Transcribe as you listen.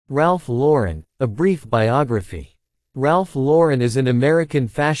Ralph Lauren, A Brief Biography. Ralph Lauren is an American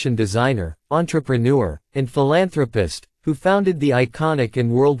fashion designer, entrepreneur, and philanthropist, who founded the iconic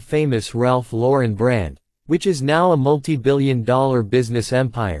and world-famous Ralph Lauren brand, which is now a multi-billion-dollar business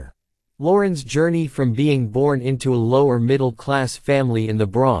empire. Lauren's journey from being born into a lower middle-class family in the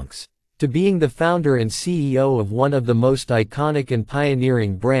Bronx, to being the founder and CEO of one of the most iconic and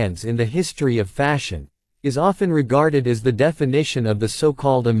pioneering brands in the history of fashion, is often regarded as the definition of the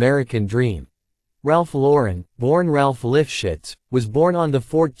so-called American dream. Ralph Lauren, born Ralph Lifshitz, was born on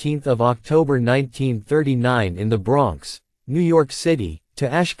 14 October 1939 in the Bronx, New York City, to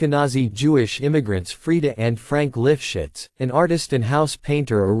Ashkenazi Jewish immigrants Frieda and Frank Lifshitz, an artist and house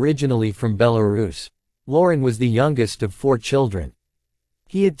painter originally from Belarus. Lauren was the youngest of 4 children.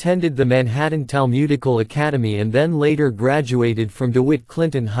 He attended the Manhattan Talmudical Academy and then later graduated from DeWitt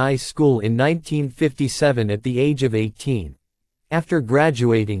Clinton High School in 1957 at the age of 18. After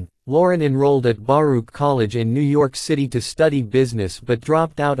graduating, Lauren enrolled at Baruch College in New York City to study business but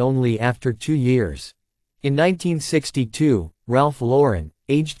dropped out only after 2 years. In 1962, Ralph Lauren,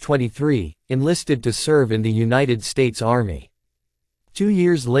 aged 23, enlisted to serve in the United States Army. 2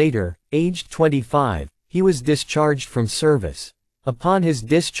 years later, aged 25, he was discharged from service. Upon his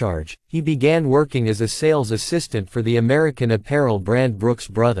discharge, he began working as a sales assistant for the American apparel brand Brooks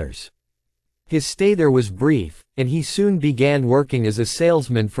Brothers. His stay there was brief, and he soon began working as a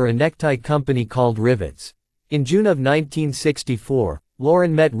salesman for a necktie company called Rivets. In June of 1964,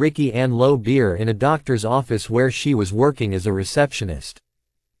 Lauren met Ricky Ann Lowe Beer in a doctor's office where she was working as a receptionist.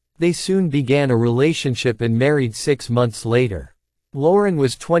 They soon began a relationship and married 6 months later. Lauren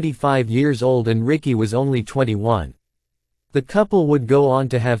was 25 years old and Ricky was only 21. The couple would go on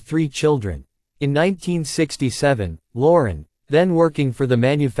to have 3 children. In 1967, Lauren, then working for the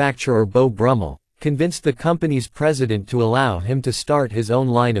manufacturer Beau Brummel, convinced the company's president to allow him to start his own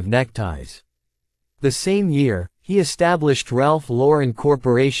line of neckties. The same year, he established Ralph Lauren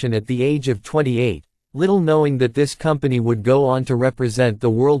Corporation at the age of 28, little knowing that this company would go on to represent the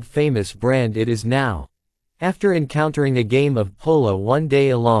world-famous brand it is now. After encountering a game of polo one day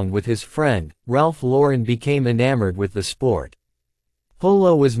along with his friend, Ralph Lauren became enamored with the sport.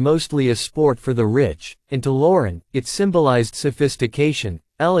 Polo was mostly a sport for the rich, and to Lauren, it symbolized sophistication,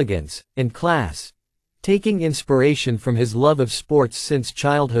 elegance, and class. Taking inspiration from his love of sports since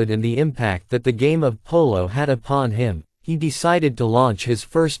childhood and the impact that the game of polo had upon him, he decided to launch his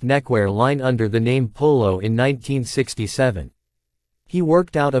first neckwear line under the name Polo in 1967. He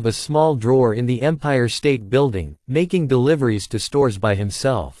worked out of a small drawer in the Empire State Building, making deliveries to stores by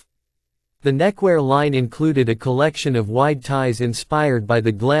himself. The neckwear line included a collection of wide ties inspired by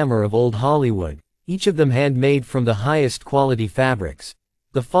the glamour of old Hollywood, each of them handmade from the highest quality fabrics.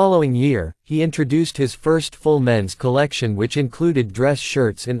 The following year, he introduced his first full men's collection which included dress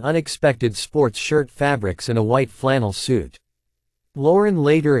shirts in unexpected sports shirt fabrics and a white flannel suit. Lauren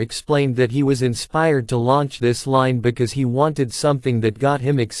later explained that he was inspired to launch this line because he wanted something that got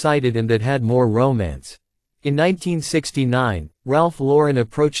him excited and that had more romance. In 1969, Ralph Lauren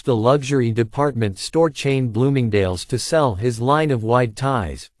approached the luxury department store chain Bloomingdale's to sell his line of wide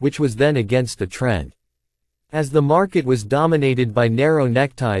ties, which was then against the trend. As the market was dominated by narrow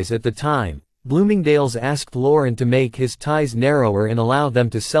neckties at the time, Bloomingdale's asked Lauren to make his ties narrower and allow them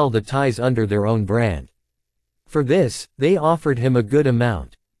to sell the ties under their own brand. For this, they offered him a good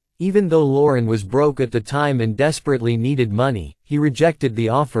amount. Even though Lauren was broke at the time and desperately needed money, he rejected the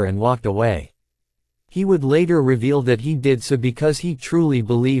offer and walked away. He would later reveal that he did so because he truly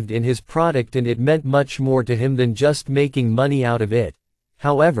believed in his product and it meant much more to him than just making money out of it.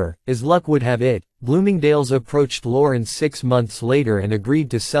 However, as luck would have it, Bloomingdale's approached Lauren 6 months later and agreed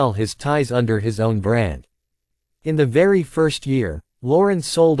to sell his ties under his own brand. In the very first year, Lauren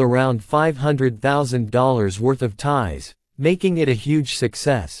sold around $500,000 worth of ties, making it a huge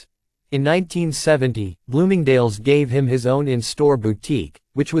success. In 1970, Bloomingdale's gave him his own in-store boutique,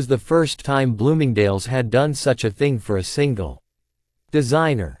 which was the first time Bloomingdale's had done such a thing for a single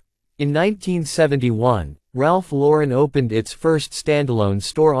designer. In 1971, Ralph Lauren opened its first standalone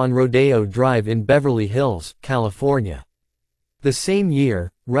store on Rodeo Drive in Beverly Hills, California. The same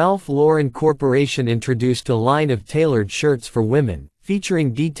year, Ralph Lauren Corporation introduced a line of tailored shirts for women,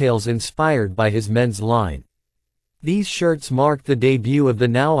 featuring details inspired by his men's line. These shirts marked the debut of the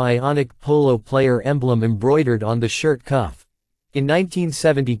now iconic polo player emblem embroidered on the shirt cuff. In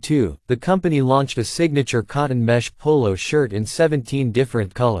 1972, the company launched a signature cotton mesh polo shirt in 17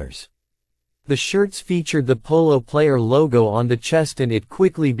 different colors. The shirts featured the polo player logo on the chest and it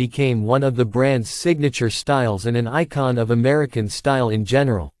quickly became one of the brand's signature styles and an icon of American style in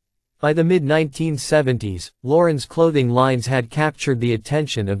general. By the mid-1970s, Lauren's clothing lines had captured the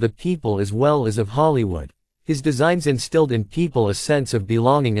attention of the people as well as of Hollywood. His designs instilled in people a sense of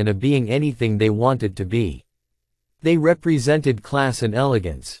belonging and of being anything they wanted to be. They represented class and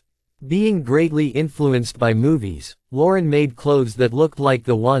elegance. Being greatly influenced by movies, Lauren made clothes that looked like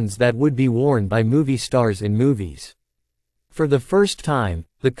the ones that would be worn by movie stars in movies. For the first time,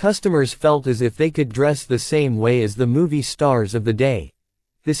 the customers felt as if they could dress the same way as the movie stars of the day.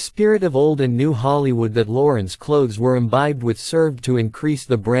 This spirit of old and new Hollywood that Lauren's clothes were imbibed with served to increase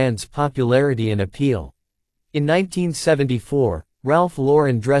the brand's popularity and appeal. In 1974, Ralph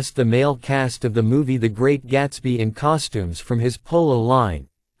Lauren dressed the male cast of the movie The Great Gatsby in costumes from his Polo line,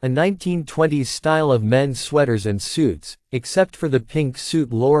 a 1920s style of men's sweaters and suits, except for the pink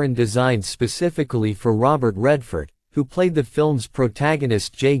suit Lauren designed specifically for Robert Redford, who played the film's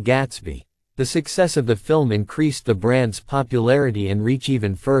protagonist Jay Gatsby. The success of the film increased the brand's popularity and reach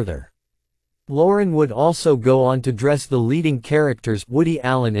even further. Lauren would also go on to dress the leading characters Woody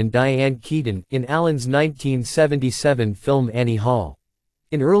Allen and Diane Keaton in Allen's 1977 film Annie Hall.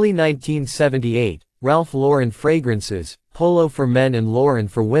 In early 1978, Ralph Lauren fragrances, Polo for men and Lauren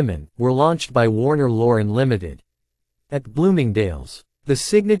for women, were launched by Warner Lauren Limited. At Bloomingdale's, the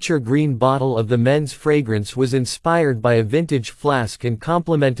signature green bottle of the men's fragrance was inspired by a vintage flask and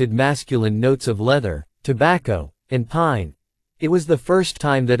complemented masculine notes of leather, tobacco, and pine. It was the first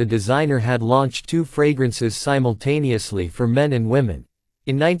time that a designer had launched two fragrances simultaneously for men and women.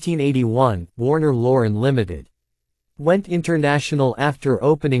 In 1981, Warner Lauren Limited went international after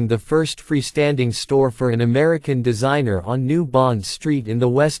opening the first freestanding store for an American designer on New Bond Street in the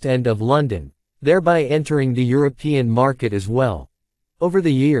West End of London, thereby entering the European market as well. Over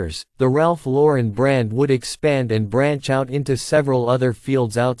the years, the Ralph Lauren brand would expand and branch out into several other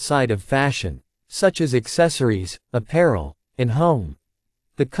fields outside of fashion, such as accessories, apparel, and home.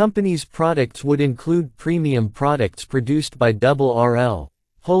 The company's products would include premium products produced by RL,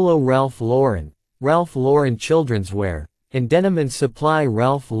 Polo Ralph Lauren children's wear, and Denim and Supply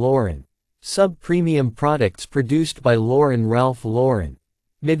Ralph Lauren, sub-premium products produced by Lauren Ralph Lauren,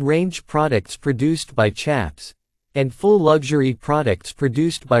 mid-range products produced by Chaps, and full luxury products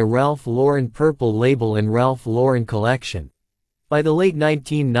produced by Ralph Lauren Purple Label and Ralph Lauren Collection. By the late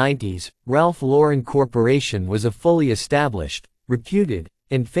 1990s, Ralph Lauren Corporation was a fully established, reputed,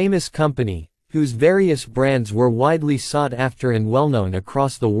 and famous company, whose various brands were widely sought after and well-known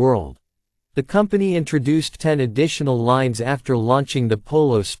across the world. The company introduced 10 additional lines after launching the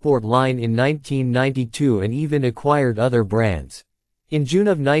Polo Sport line in 1992 and even acquired other brands. In June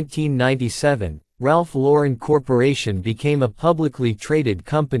of 1997, Ralph Lauren Corporation became a publicly traded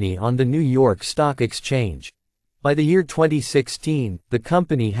company on the New York Stock Exchange. By the year 2016, the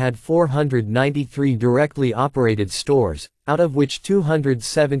company had 493 directly operated stores, out of which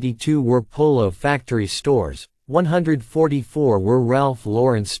 272 were Polo factory stores, 144 were Ralph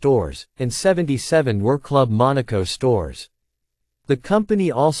Lauren stores, and 77 were Club Monaco stores. The company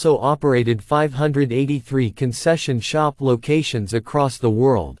also operated 583 concession shop locations across the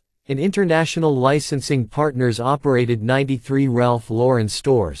world, and international licensing partners operated 93 Ralph Lauren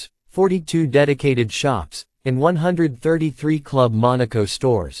stores, 42 dedicated shops, and 133 Club Monaco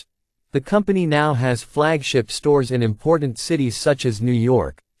stores. The company now has flagship stores in important cities such as New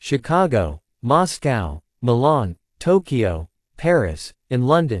York, Chicago, Moscow, Milan, Tokyo, Paris, and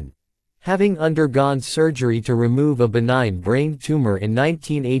London. Having undergone surgery to remove a benign brain tumor in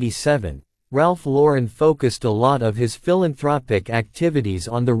 1987, Ralph Lauren focused a lot of his philanthropic activities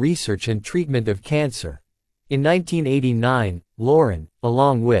on the research and treatment of cancer. In 1989, Lauren,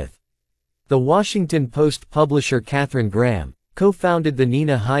 along with the Washington Post publisher Katharine Graham, co-founded the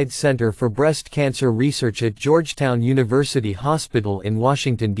Nina Hyde Center for Breast Cancer Research at Georgetown University Hospital in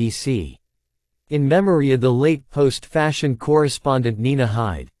Washington, D.C. in memory of the late Post fashion correspondent Nina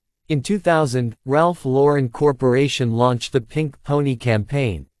Hyde. In 2000, Ralph Lauren Corporation launched the Pink Pony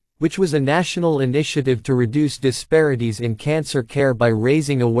campaign, which was a national initiative to reduce disparities in cancer care by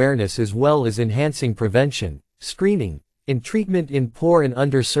raising awareness as well as enhancing prevention, screening, and treatment in poor and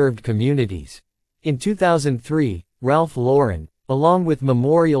underserved communities. In 2003, Ralph Lauren, along with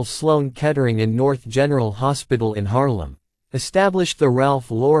Memorial Sloan Kettering and North General Hospital in Harlem, established the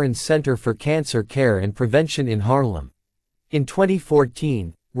Ralph Lauren Center for Cancer Care and Prevention in Harlem. In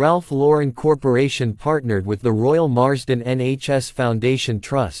 2014, Ralph Lauren Corporation partnered with the Royal Marsden NHS Foundation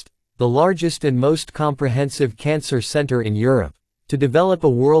Trust, the largest and most comprehensive cancer center in Europe, to develop a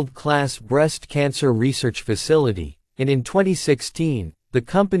world-class breast cancer research facility, and in 2016, the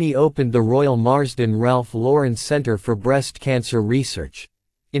company opened the Royal Marsden Ralph Lauren Center for Breast Cancer Research.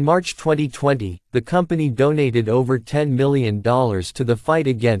 In March 2020, the company donated over $10 million to the fight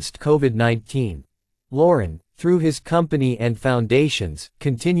against COVID-19. Lauren, through his company and foundations,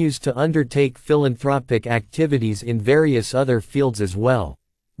 continues to undertake philanthropic activities in various other fields as well.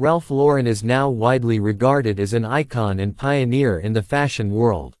 Ralph Lauren is now widely regarded as an icon and pioneer in the fashion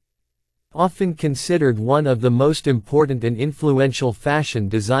world. Often considered one of the most important and influential fashion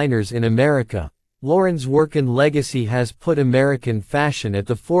designers in America, Lauren's work and legacy has put American fashion at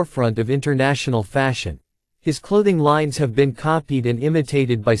the forefront of international fashion. His clothing lines have been copied and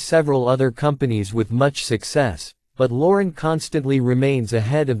imitated by several other companies with much success, but Lauren constantly remains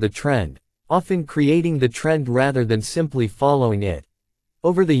ahead of the trend, often creating the trend rather than simply following it.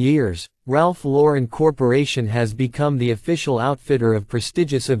 Over the years, Ralph Lauren Corporation has become the official outfitter of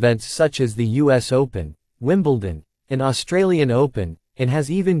prestigious events such as the US Open, Wimbledon, and Australian Open, and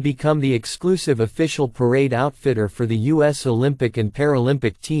has even become the exclusive official parade outfitter for the US Olympic and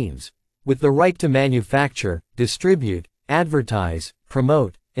Paralympic teams, with the right to manufacture, distribute, advertise,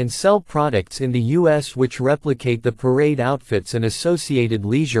 promote, and sell products in the US which replicate the parade outfits and associated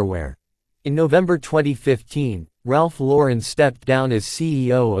leisurewear. In November 2015, Ralph Lauren stepped down as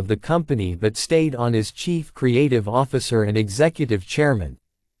CEO of the company but stayed on as Chief Creative Officer and Executive Chairman.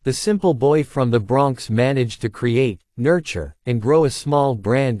 The simple boy from the Bronx managed to create, nurture, and grow a small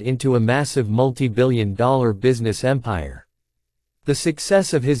brand into a massive multi-billion-dollar business empire. The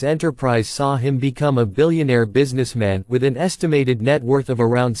success of his enterprise saw him become a billionaire businessman with an estimated net worth of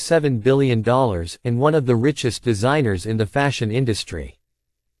around $7 billion and one of the richest designers in the fashion industry.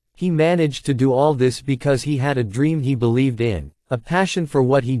 He managed to do all this because he had a dream he believed in, a passion for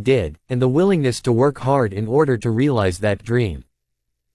what he did, and the willingness to work hard in order to realize that dream.